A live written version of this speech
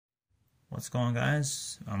What's going on,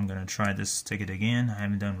 guys? I'm gonna try this ticket again. I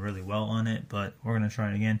haven't done really well on it, but we're gonna try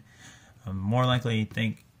it again. More likely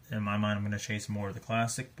think in my mind I'm gonna chase more of the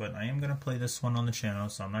classic, but I am gonna play this one on the channel,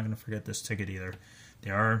 so I'm not gonna forget this ticket either.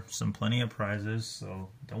 There are plenty of prizes, so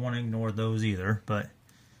don't want to ignore those either, but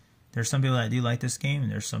there's some people that do like this game and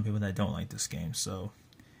there's some people that don't like this game. So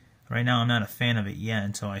right now I'm not a fan of it yet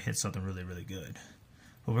until I hit something really good.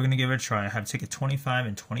 But we're gonna give it a try. I have ticket 25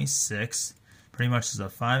 and 26. Pretty much is a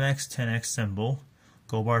 5x, 10x symbol.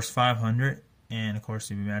 Gold bars 500, and of course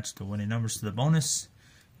if you match the winning numbers to the bonus,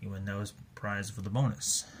 you win those prizes for the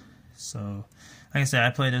bonus. So, like I said, I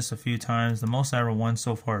played this a few times. The most I ever won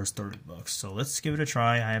so far is 30 bucks. So let's give it a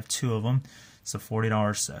try. I have 2 of them. It's a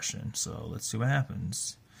 $40 session. So let's see what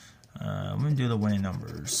happens. I'm going to do the winning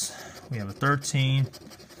numbers. We have a 13,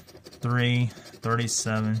 3,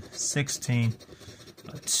 37, 16,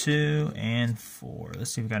 a 2, and 4.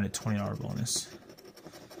 Let's see if we got a $20 bonus.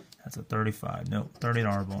 That's a 35. Nope.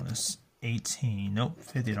 $30 bonus. 18. Nope.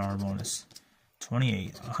 $50 bonus.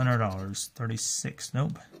 28. $100. 36.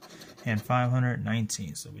 Nope. And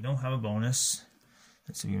 519. So we don't have a bonus.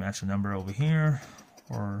 Let's see if we match a number over here,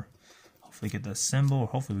 or hopefully get that symbol, or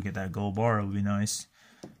hopefully we get that gold bar. It would be nice.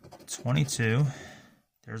 22.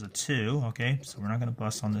 There's a 2. Okay, so we're not going to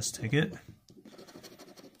bust on this ticket.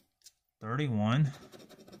 31.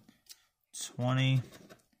 20.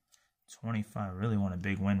 25. I really want a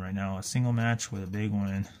big win right now. A single match with a big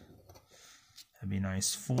win. That'd be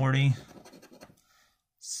nice. 40.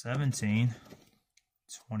 17.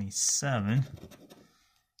 27.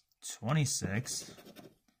 26.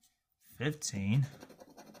 15.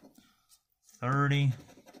 30.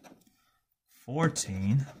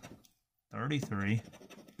 14. 33.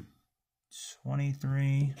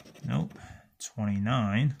 23. Nope.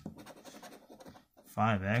 29.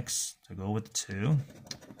 5x to go with the 2.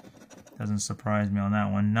 Doesn't surprise me on that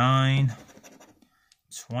one. 9.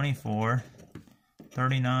 24.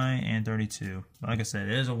 39 and 32. Like I said,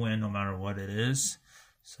 it is a win no matter what it is.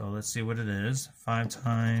 So let's see what it is. 5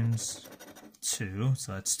 times 2,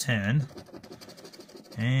 so that's 10.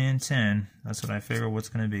 And 10. That's what I figure what's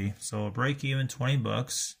going to be. So a break even, 20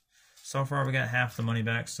 bucks. So far we got half the money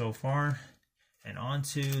back so far. And on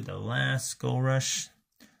to the last Gold Rush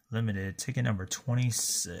Limited, ticket number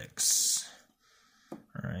 26.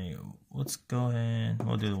 Alright, let's go ahead.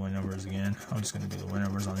 We'll do the win numbers again. I'm just going to do the win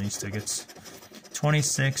numbers on these tickets.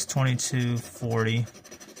 26, 22, 40,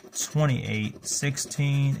 28,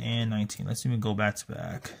 16, and 19. Let's even go back to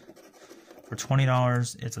back. For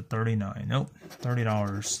 $20, it's a 39. Nope.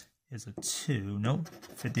 $30 is a 2. Nope.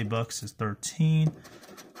 50 bucks is 13.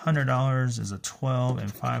 $100 is a 12,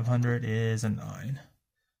 and 500 is a 9.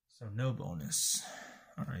 So no bonus.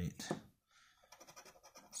 All right.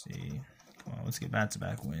 Let's see. Come on, let's get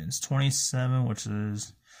back-to-back wins. 27, which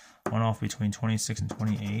is one off between 26 and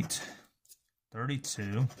 28.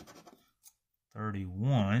 32.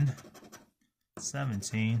 31.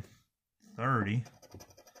 17. 30.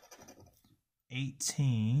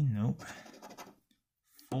 18. Nope.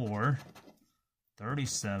 4.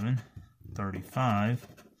 37. 35.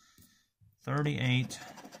 38.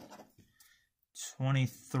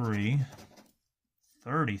 23.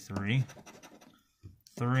 33.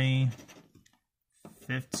 3.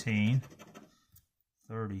 15.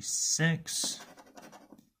 36.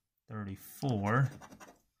 34.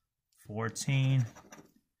 14.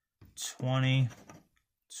 20.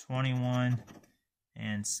 21.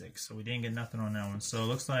 And 6. So we didn't get nothing on that one. So it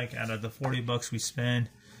looks like out of the 40 bucks we spent,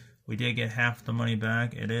 we did get half the money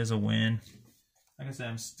back. It is a win. Like I said,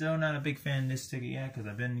 I'm still not a big fan of this ticket yet because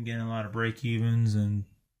I've been getting a lot of break-evens and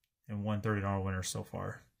one $30 winner so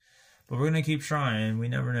far. But we're going to keep trying. We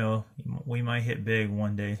never know. We might hit big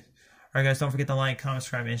one day. Alright guys, don't forget to like, comment,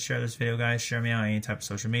 subscribe, and share this video, guys. Share me out on any type of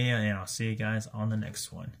social media, and I'll see you guys on the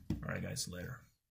next one. Alright guys, later.